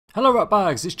Hello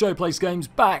Ratbags, it's Joe Plays Games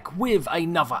back with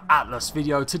another Atlas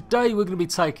video. Today we're going to be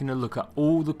taking a look at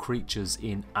all the creatures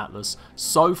in Atlas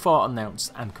so far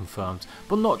announced and confirmed.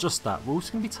 But not just that, we're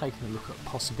also going to be taking a look at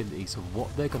possibilities of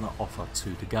what they're going to offer to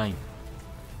the game.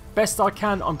 Best I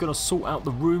can, I'm going to sort out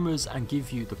the rumours and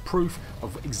give you the proof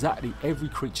of exactly every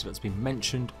creature that's been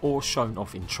mentioned or shown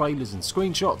off in trailers and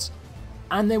screenshots.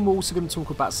 And then we're also going to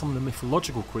talk about some of the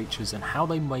mythological creatures and how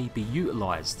they may be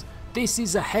utilised. This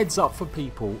is a heads up for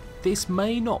people, this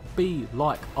may not be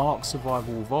like Ark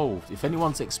Survival Evolved. If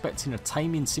anyone's expecting a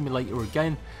taming simulator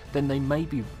again, then they may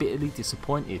be bitterly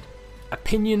disappointed.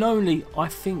 Opinion only, I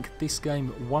think this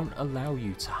game won't allow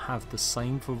you to have the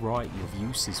same variety of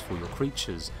uses for your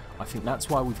creatures. I think that's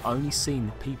why we've only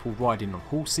seen people riding on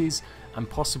horses and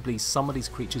possibly some of these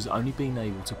creatures only being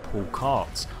able to pull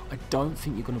carts. I don't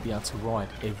think you're going to be able to ride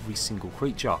every single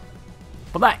creature.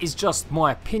 But that is just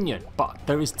my opinion, but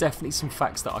there is definitely some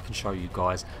facts that I can show you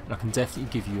guys, and I can definitely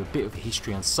give you a bit of a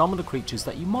history on some of the creatures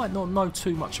that you might not know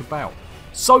too much about.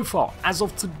 So far, as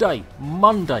of today,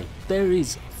 Monday, there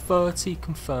is 30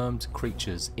 confirmed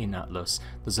creatures in Atlas.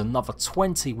 There's another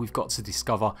 20 we've got to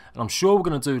discover, and I'm sure we're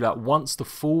going to do that once the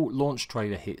full launch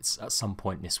trailer hits at some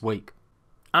point this week.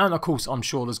 And of course, I'm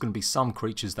sure there's going to be some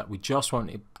creatures that we just won't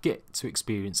get to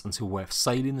experience until we're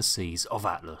sailing the seas of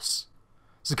Atlas.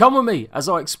 So come with me as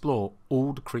I explore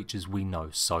all the creatures we know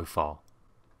so far.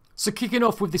 So kicking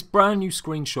off with this brand new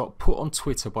screenshot put on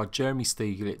Twitter by Jeremy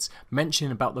Stieglitz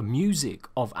mentioning about the music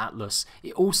of Atlas.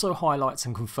 It also highlights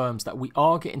and confirms that we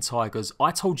are getting tigers.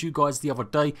 I told you guys the other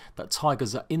day that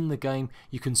tigers are in the game.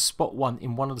 You can spot one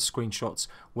in one of the screenshots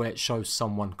where it shows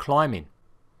someone climbing.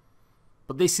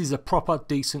 But this is a proper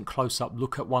decent close-up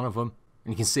look at one of them,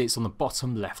 and you can see it's on the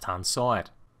bottom left hand side.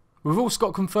 We've also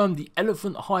got confirmed the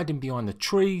elephant hiding behind the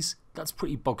trees. That's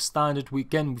pretty bog standard. We've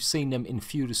seen them in a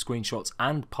few of the screenshots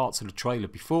and parts of the trailer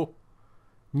before.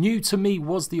 New to me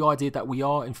was the idea that we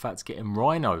are in fact getting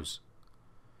rhinos.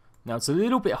 Now it's a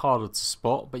little bit harder to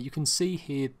spot, but you can see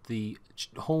here the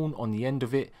horn on the end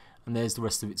of it, and there's the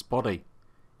rest of its body.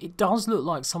 It does look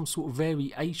like some sort of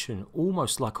variation,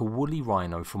 almost like a woolly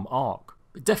rhino from Ark.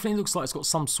 It definitely looks like it's got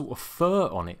some sort of fur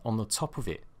on it, on the top of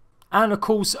it. And of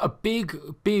course, a big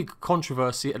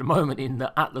controversy at the moment in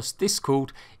the Atlas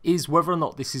Discord is whether or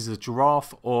not this is a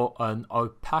giraffe or an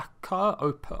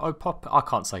opaca. I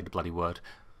can't say the bloody word.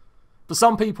 But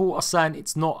some people are saying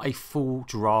it's not a full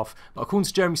giraffe. But according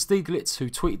to Jeremy Stieglitz, who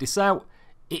tweeted this out,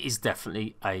 it is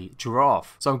definitely a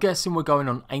giraffe. So I'm guessing we're going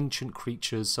on ancient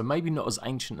creatures. So maybe not as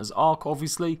ancient as Ark,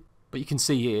 obviously. But you can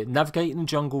see here, navigating the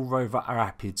jungle rover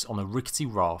rapids on a rickety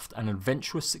raft, an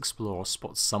adventurous explorer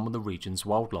spots some of the region's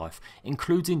wildlife,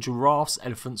 including giraffes,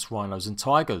 elephants, rhinos and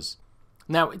tigers.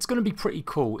 Now, it's going to be pretty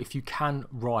cool if you can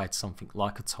ride something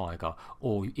like a tiger,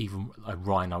 or even a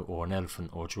rhino or an elephant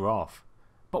or a giraffe.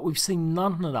 But we've seen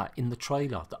none of that in the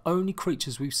trailer. The only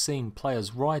creatures we've seen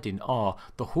players riding are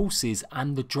the horses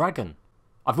and the dragon.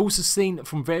 I've also seen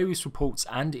from various reports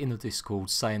and in the Discord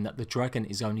saying that the dragon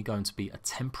is only going to be a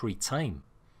temporary tame.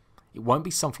 It won't be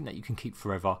something that you can keep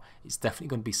forever. It's definitely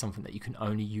going to be something that you can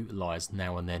only utilise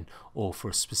now and then, or for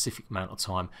a specific amount of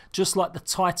time, just like the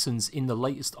Titans in the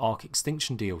latest Ark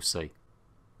Extinction DLC.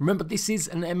 Remember, this is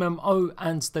an MMO,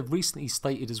 and they've recently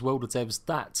stated as well, the devs,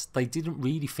 that they didn't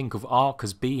really think of Ark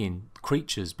as being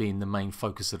creatures being the main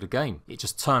focus of the game. It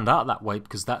just turned out that way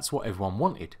because that's what everyone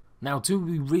wanted. Now, do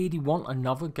we really want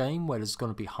another game where there's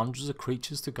going to be hundreds of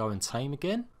creatures to go and tame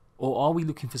again? Or are we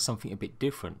looking for something a bit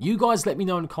different? You guys let me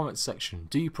know in the comments section.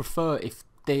 Do you prefer if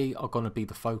they are going to be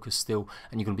the focus still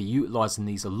and you're going to be utilising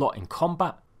these a lot in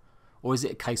combat? Or is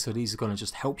it a case of these are going to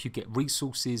just help you get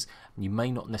resources and you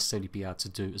may not necessarily be able to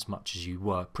do as much as you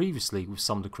were previously with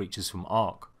some of the creatures from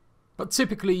Ark? But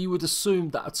typically you would assume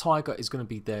that a tiger is going to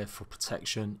be there for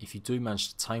protection. If you do manage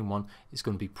to tame one, it's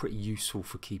going to be pretty useful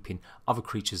for keeping other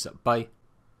creatures at bay.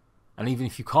 And even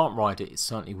if you can't ride it, it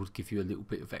certainly would give you a little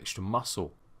bit of extra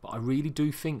muscle. But I really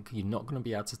do think you're not going to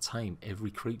be able to tame every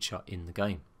creature in the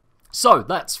game. So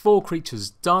that's 4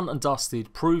 creatures done and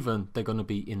dusted, proven they're going to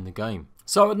be in the game.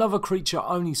 So another creature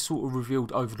only sort of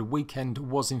revealed over the weekend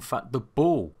was in fact the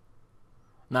bull.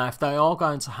 Now, if they are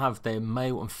going to have their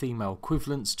male and female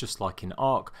equivalents, just like in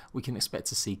Ark, we can expect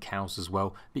to see cows as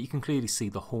well, but you can clearly see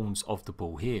the horns of the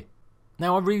bull here.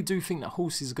 Now, I really do think that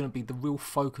horses are going to be the real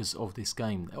focus of this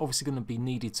game. They're obviously going to be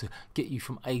needed to get you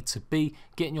from A to B.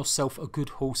 Getting yourself a good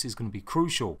horse is going to be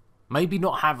crucial. Maybe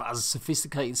not have as a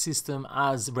sophisticated system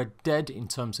as Red Dead in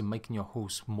terms of making your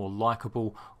horse more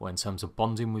likeable or in terms of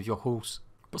bonding with your horse.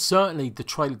 But certainly the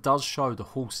trailer does show the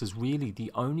horse as really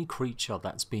the only creature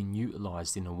that's being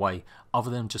utilised in a way other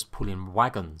than just pulling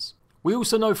wagons. We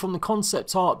also know from the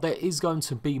concept art there is going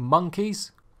to be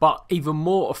monkeys, but even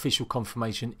more official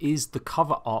confirmation is the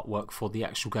cover artwork for the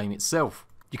actual game itself.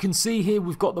 You can see here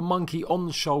we've got the monkey on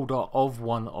the shoulder of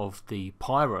one of the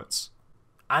pirates.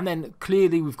 And then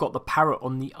clearly we've got the parrot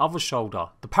on the other shoulder.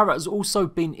 The parrot has also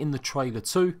been in the trailer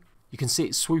too. You can see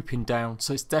it swooping down,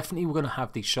 so it's definitely we're going to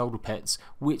have these shoulder pets,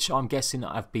 which I'm guessing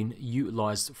have been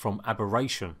utilised from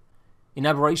Aberration. In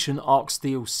Aberration Ark's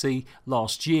DLC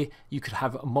last year, you could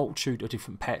have a multitude of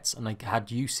different pets and they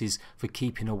had uses for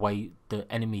keeping away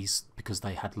the enemies because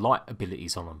they had light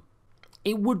abilities on them.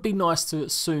 It would be nice to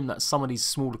assume that some of these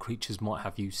smaller creatures might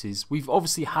have uses. We've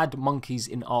obviously had monkeys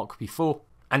in Ark before,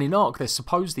 and in Ark they're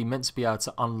supposedly meant to be able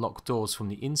to unlock doors from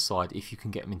the inside if you can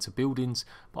get them into buildings,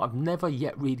 but I've never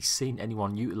yet really seen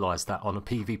anyone utilise that on a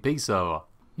PvP server.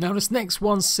 Now this next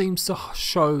one seems to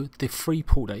show the free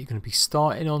pool that you're going to be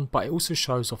starting on, but it also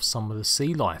shows off some of the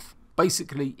sea life.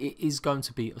 Basically it is going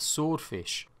to be a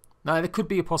swordfish. Now there could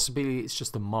be a possibility it's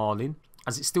just a marlin,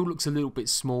 as it still looks a little bit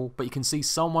small, but you can see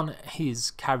someone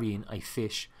is carrying a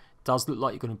fish. It does look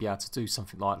like you're going to be able to do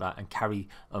something like that and carry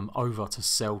over to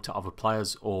sell to other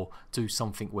players or do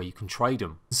something where you can trade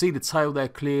them. You can see the tail there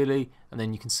clearly, and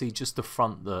then you can see just the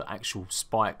front, the actual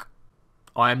spike.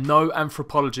 I am no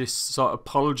anthropologist, so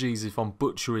apologies if I'm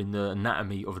butchering the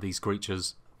anatomy of these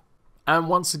creatures. And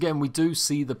once again we do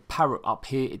see the parrot up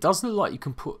here. It does look like you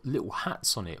can put little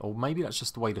hats on it, or maybe that's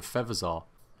just the way the feathers are.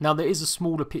 Now there is a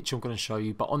smaller picture I'm going to show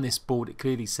you, but on this board it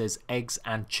clearly says eggs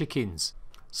and chickens.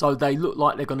 So they look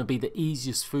like they're going to be the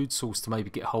easiest food source to maybe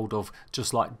get hold of,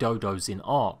 just like dodos in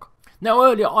Ark. Now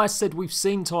earlier I said we've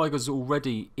seen tigers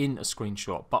already in a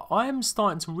screenshot, but I am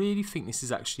starting to really think this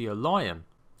is actually a lion.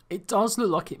 It does look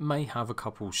like it may have a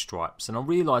couple of stripes, and I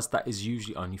realise that is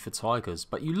usually only for tigers,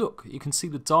 but you can see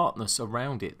the darkness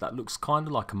around it. That looks kind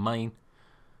of like a mane.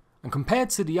 And compared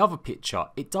to the other picture,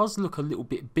 it does look a little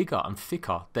bit bigger and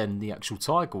thicker than the actual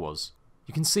tiger was.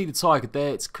 You can see the tiger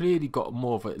there, it's clearly got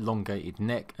more of an elongated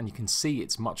neck, and you can see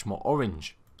it's much more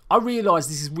orange. I realise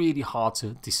this is really hard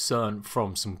to discern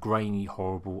from some grainy,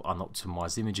 horrible,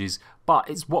 unoptimised images, but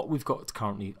it's what we've got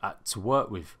currently to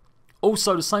work with.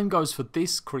 Also, the same goes for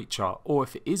this creature, or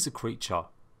if it is a creature.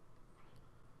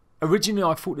 Originally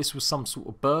I thought this was some sort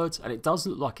of bird, and it does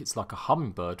look like it's like a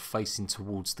hummingbird facing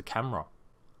towards the camera.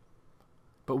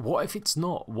 But what if it's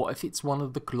not? What if it's one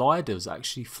of the gliders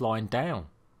actually flying down?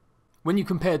 When you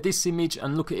compare this image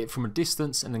and look at it from a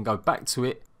distance and then go back to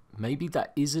it, maybe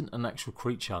that isn't an actual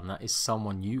creature and that is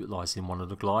someone utilising one of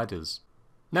the gliders.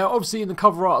 Now obviously in the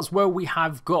cover art as well we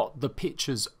have got the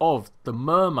pictures of the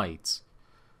mermaids.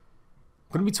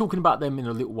 I'm going to be talking about them in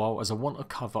a little while, as I want to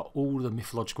cover all the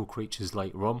mythological creatures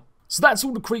later on. So that's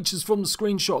all the creatures from the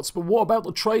screenshots, but what about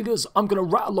the trailers? I'm going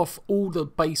to rattle off all the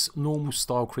base normal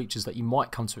style creatures that you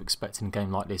might come to expect in a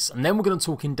game like this, and then we're going to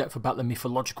talk in depth about the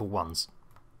mythological ones.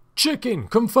 Chicken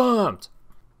confirmed!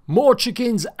 More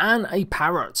chickens and a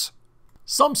parrot.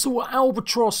 Some sort of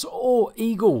albatross or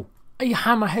eagle. A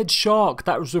hammerhead shark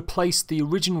that has replaced the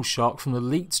original shark from the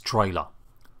leaked trailer.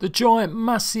 The giant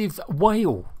massive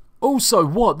whale. Also,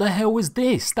 what the hell is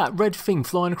this? That red thing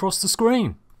flying across the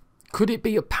screen. Could it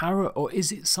be a parrot, or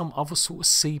is it some other sort of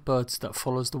seabirds that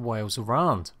follows the whales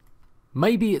around?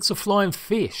 Maybe it's a flying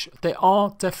fish. There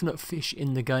are definite fish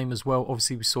in the game as well.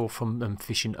 Obviously we saw from them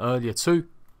fishing earlier too.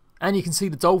 And you can see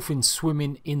the dolphins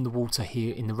swimming in the water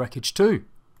here in the wreckage too.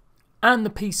 And the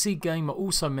PC gamer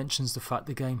also mentions the fact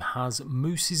the game has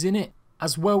mooses in it,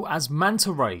 as well as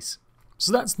manta rays.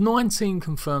 So that's 19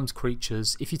 confirmed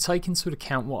creatures. If you take into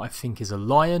account what I think is a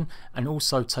lion, and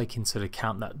also take into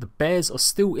account that the bears are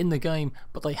still in the game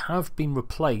but they have been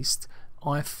replaced,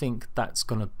 I think that's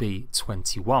going to be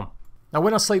 21. Now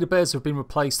when I say the bears have been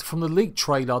replaced, from the leaked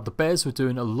trailer the bears were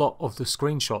doing a lot of the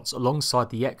screenshots alongside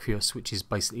the Equus, which is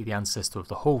basically the ancestor of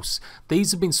the horse.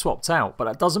 These have been swapped out, but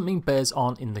that doesn't mean bears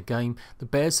aren't in the game. The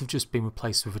bears have just been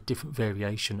replaced with a different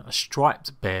variation, a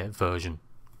striped bear version.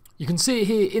 You can see it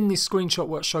here in this screenshot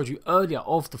where I showed you earlier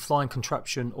of the flying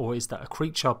contraption, or is that a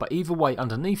creature, but either way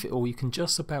underneath it all you can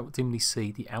just about dimly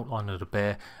see the outline of the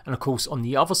bear, and of course on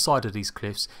the other side of these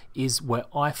cliffs is where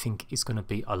I think is going to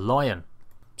be a lion.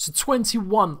 So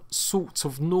 21 sorts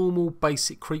of normal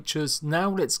basic creatures. Now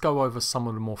let's go over some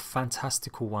of the more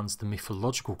fantastical ones, the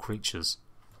mythological creatures.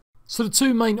 So the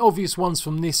two main obvious ones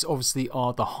from this obviously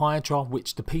are the hydra,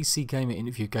 which the PC Gamer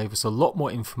interview gave us a lot more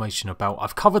information about.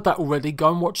 I've covered that already, go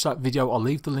and watch that video, I'll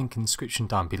leave the link in the description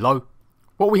down below.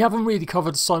 What we haven't really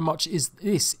covered so much is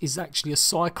this is actually a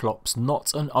cyclops,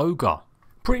 not an ogre.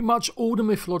 Pretty much all the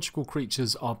mythological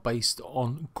creatures are based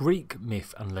on Greek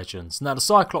myth and legends. Now the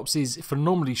Cyclops is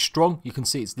phenomenally strong. You can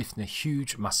see it's lifting a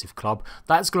huge massive club.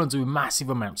 That's going to do massive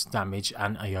amounts of damage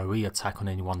and AoE attack on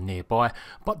anyone nearby.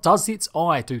 But does its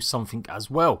eye do something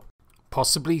as well?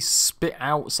 Possibly spit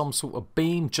out some sort of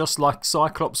beam just like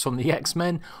Cyclops from the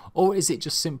X-Men? Or is it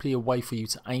just simply a way for you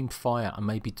to aim fire and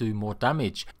maybe do more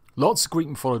damage? Lots of Greek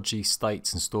mythology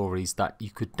states and stories that you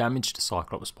could damage the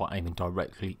Cyclops by aiming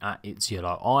directly at its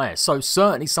yellow eye. So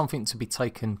certainly something to be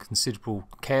taken considerable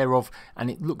care of,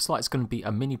 and it looks like it's going to be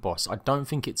a mini boss. I don't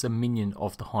think it's a minion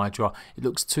of the Hydra. It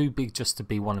looks too big just to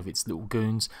be one of its little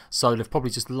goons, so they've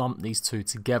probably just lumped these two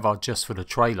together just for the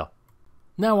trailer.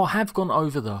 Now I have gone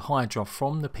over the Hydra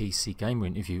from the PC Gamer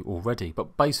interview already,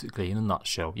 but basically in a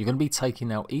nutshell you're going to be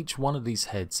taking out each one of these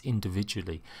heads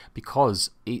individually because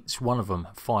each one of them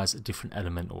fires a different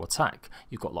elemental attack.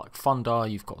 You've got like thunder,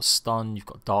 you've got stun, you've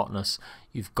got darkness,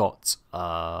 you've got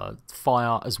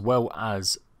fire as well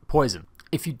as poison.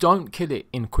 If you don't kill it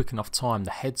in quick enough time,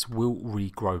 the heads will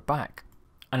regrow back.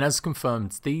 And as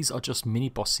confirmed, these are just mini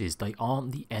bosses, they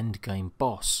aren't the end game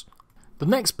boss. The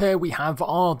next pair we have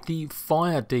are the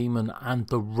Fire Demon and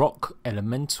the Rock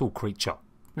Elemental creature.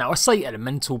 Now I say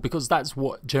elemental because that's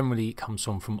what generally comes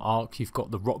from Ark. You've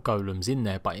got the rock golems in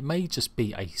there, but it may just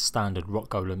be a standard rock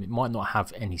golem. It might not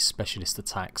have any specialist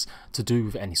attacks to do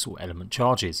with any sort of element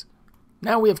charges.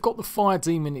 Now we have got the Fire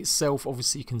Demon itself.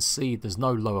 Obviously you can see there's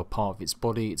no lower part of its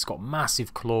body. It's got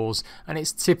massive claws and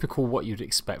it's typical what you'd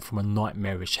expect from a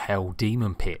nightmarish hell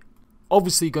demon pit.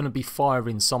 Obviously going to be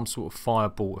firing some sort of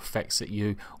fireball effects at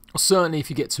you. Certainly if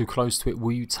you get too close to it,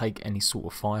 will you take any sort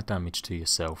of fire damage to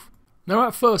yourself? Now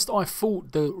at first I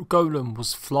thought the golem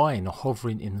was flying or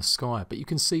hovering in the sky, but you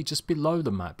can see just below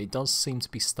the map it does seem to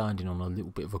be standing on a little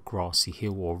bit of a grassy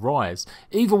hill or rise.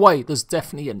 Either way, there's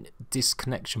definitely a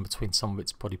disconnection between some of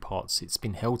its body parts. It's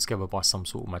been held together by some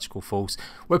sort of magical force.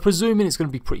 We're presuming it's going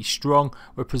to be pretty strong.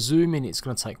 We're presuming it's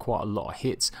going to take quite a lot of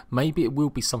hits. Maybe it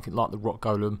will be something like the rock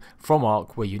golem from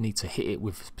Ark where you need to hit it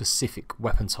with specific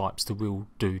weapon types to really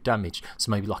do damage.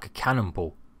 So maybe like a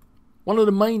cannonball. One of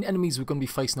the main enemies we're going to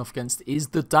be facing off against is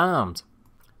the Damned.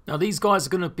 Now these guys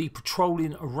are going to be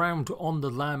patrolling around on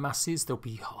the land masses. They'll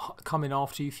be coming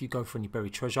after you if you go for any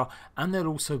buried treasure, and they'll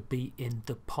also be in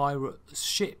the pirate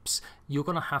ships. You're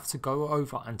going to have to go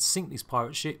over and sink these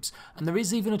pirate ships, and there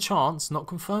is even a chance, not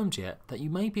confirmed yet, that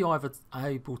you may be either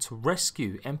able to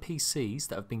rescue NPCs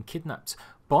that have been kidnapped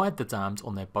by the Damned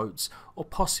on their boats, or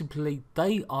possibly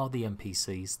they are the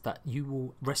NPCs that you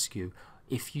will rescue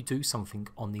if you do something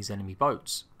on these enemy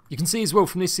boats. You can see as well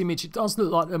from this image it does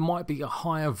look like there might be a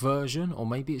higher version, or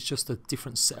maybe it's just a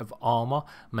different set of armour.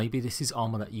 Maybe this is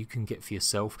armour that you can get for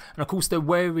yourself. And of course they're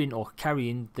wearing or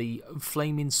carrying the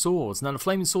flaming swords. Now the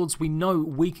flaming swords we know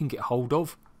we can get hold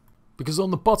of, because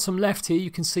on the bottom left here you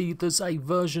can see there's a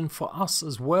version for us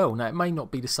as well. Now it may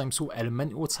not be the same sort of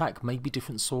elemental attack, maybe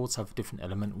different swords have different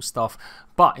elemental stuff,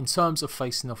 but in terms of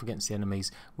facing off against the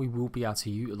enemies we will be able to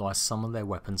utilise some of their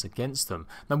weapons against them.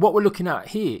 Now what we're looking at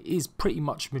here is pretty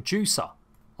much Medusa.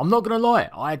 I'm not going to lie,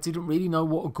 I didn't really know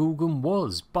what a Gorgon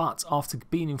was, but after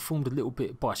being informed a little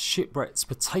bit by Shipwreck's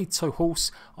Potato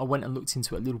Horse, I went and looked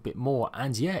into it a little bit more,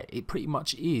 and yeah, it pretty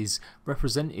much is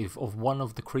representative of one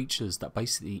of the creatures that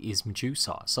basically is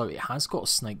Medusa. So it has got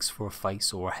snakes for a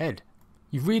face or a head.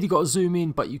 You've really got to zoom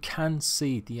in, but you can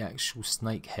see the actual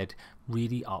snake head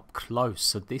really up close.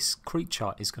 So this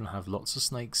creature is going to have lots of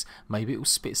snakes. Maybe it will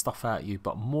spit stuff at you,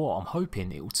 but more I'm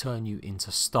hoping it will turn you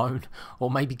into stone,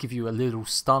 or maybe give you a little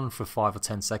stun for 5 or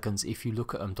 10 seconds if you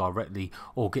look at them directly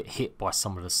or get hit by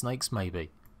some of the snakes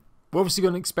maybe. We're obviously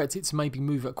going to expect it to maybe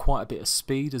move at quite a bit of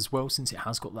speed as well, since it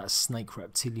has got that snake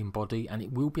reptilian body, and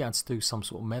it will be able to do some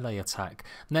sort of melee attack.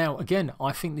 Now again,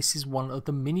 I think this is one of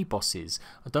the mini bosses.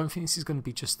 I don't think this is going to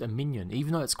be just a minion.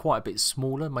 Even though it's quite a bit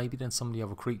smaller maybe than some of the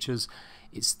other creatures,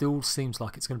 it still seems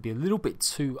like it's going to be a little bit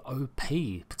too OP,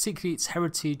 particularly its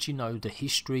heritage, you know, the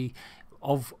history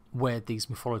of where these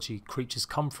mythology creatures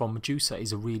come from. Medusa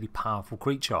is a really powerful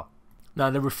creature. Now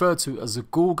they're referred to as a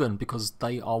Gorgon because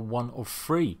they are one of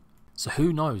 3. So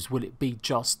who knows, will it be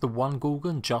just the one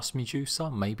Gorgon, just Medusa?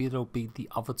 Maybe there'll be the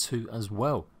other 2 as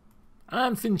well.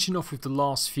 And finishing off with the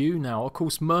last few now, of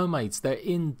course mermaids, they're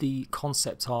in the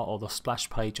concept art or the splash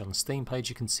page on the Steam page.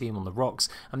 You can see them on the rocks,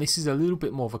 and this is a little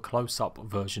bit more of a close-up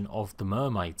version of the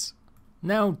mermaids.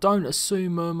 Now don't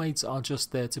assume mermaids are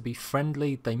just there to be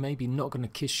friendly. They may be not going to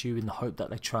kiss you in the hope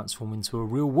that they transform into a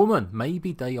real woman.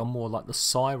 Maybe they are more like the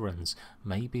sirens.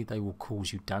 Maybe they will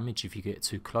cause you damage if you get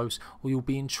too close, or you'll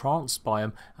be entranced by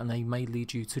them and they may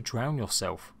lead you to drown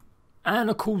yourself. And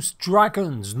of course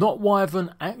dragons, not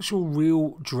wyvern, actual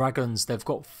real dragons. They've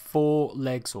got 4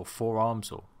 legs or 4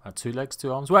 arms, or 2 legs,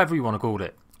 2 arms, whatever you want to call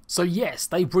it. So yes,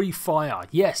 they breathe fire,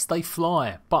 yes they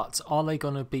fly, but are they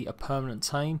going to be a permanent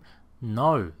tame?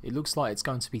 No, it looks like it's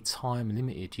going to be time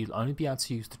limited. You'll only be able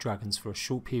to use the dragons for a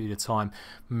short period of time,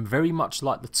 very much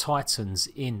like the Titans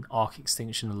in Ark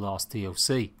Extinction, the last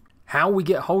DLC. How we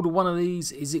get hold of one of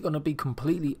these, is it going to be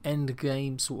completely end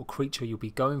game sort of creature you'll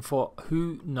be going for?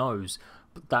 Who knows,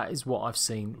 but that is what I've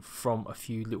seen from a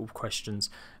few little questions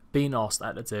being asked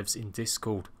at the devs in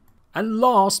Discord. And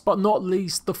last but not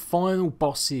least, the final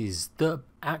bosses, the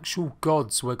actual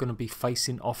gods we're going to be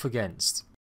facing off against.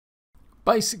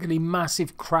 Basically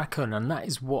massive kraken, and that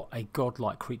is what a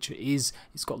godlike creature is.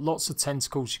 It's got lots of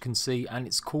tentacles, you can see, and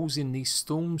it's causing these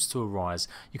storms to arise.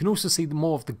 You can also see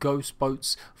more of the ghost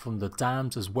boats from the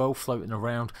dams as well floating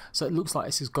around, so it looks like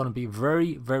this is going to be a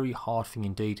very, very hard thing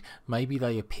indeed. Maybe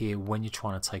they appear when you're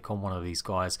trying to take on one of these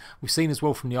guys. We've seen as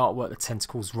well from the artwork the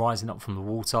tentacles rising up from the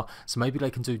water, so maybe they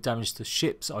can do damage to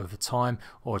ships over time,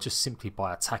 or just simply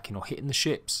by attacking or hitting the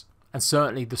ships. And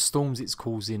certainly the storms it's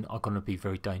causing are going to be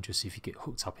very dangerous if you get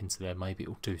hooked up into there. Maybe it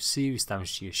will do serious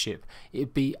damage to your ship.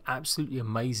 It'd be absolutely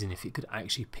amazing if it could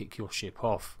actually pick your ship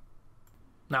off.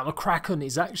 Now the Kraken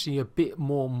is actually a bit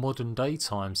more modern day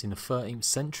times, in the 13th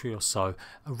century or so,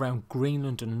 around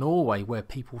Greenland and Norway, where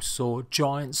people saw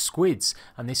giant squids,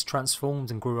 and this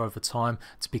transformed and grew over time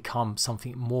to become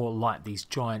something more like these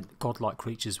giant godlike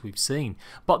creatures we've seen.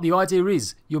 But the idea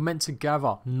is you're meant to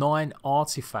gather 9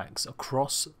 artifacts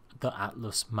across the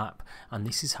Atlas map, and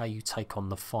this is how you take on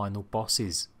the final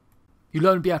bosses. You'll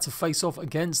only be able to face off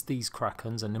against these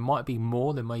Krakens, and there might be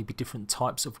more, there may be different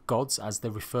types of gods as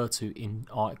they're referred to in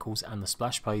articles and the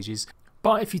splash pages.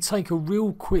 But if you take a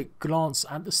real quick glance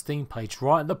at the Steam page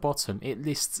right at the bottom, it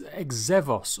lists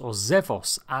Xevos or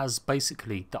Zevos as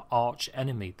basically the arch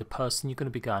enemy, the person you're going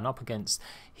to be going up against.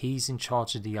 He's in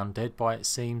charge of the undead by it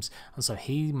seems, and so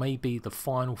he may be the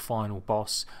final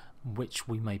boss, which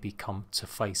we may come to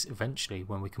face eventually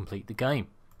when we complete the game.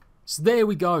 So there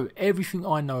we go, everything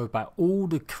I know about all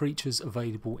the creatures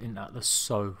available in Atlas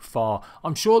so far.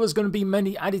 I'm sure there's going to be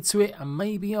many added to it, and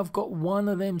maybe I've got one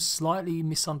of them slightly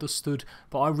misunderstood,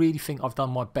 but I really think I've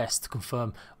done my best to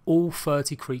confirm all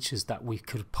 30 creatures that we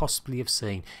could possibly have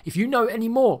seen. If you know any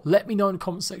more, let me know in the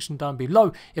comment section down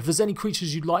below. If there's any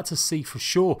creatures you'd like to see for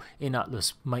sure in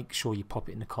Atlas, make sure you pop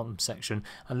it in the comment section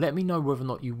and let me know whether or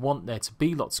not you want there to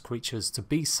be lots of creatures, to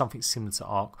be something similar to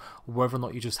Ark, or whether or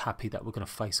not you're just happy that we're going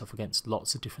to face off against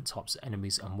lots of different types of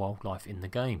enemies and wildlife in the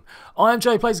game. I am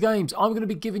Jade Plays Games. I'm going to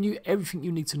be giving you everything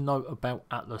you need to know about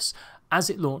Atlas as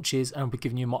it launches, and I'll be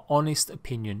giving you my honest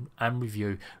opinion and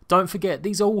review. Don't forget,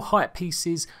 these are all hype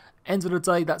pieces. End of the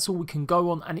day, that's all we can go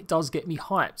on, and it does get me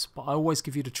hyped, but I always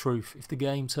give you the truth. If the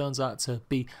game turns out to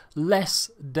be less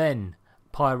than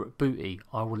pirate booty,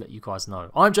 I will let you guys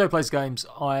know. I'm Jade Plays Games.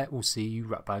 I will see you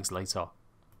ratbags later.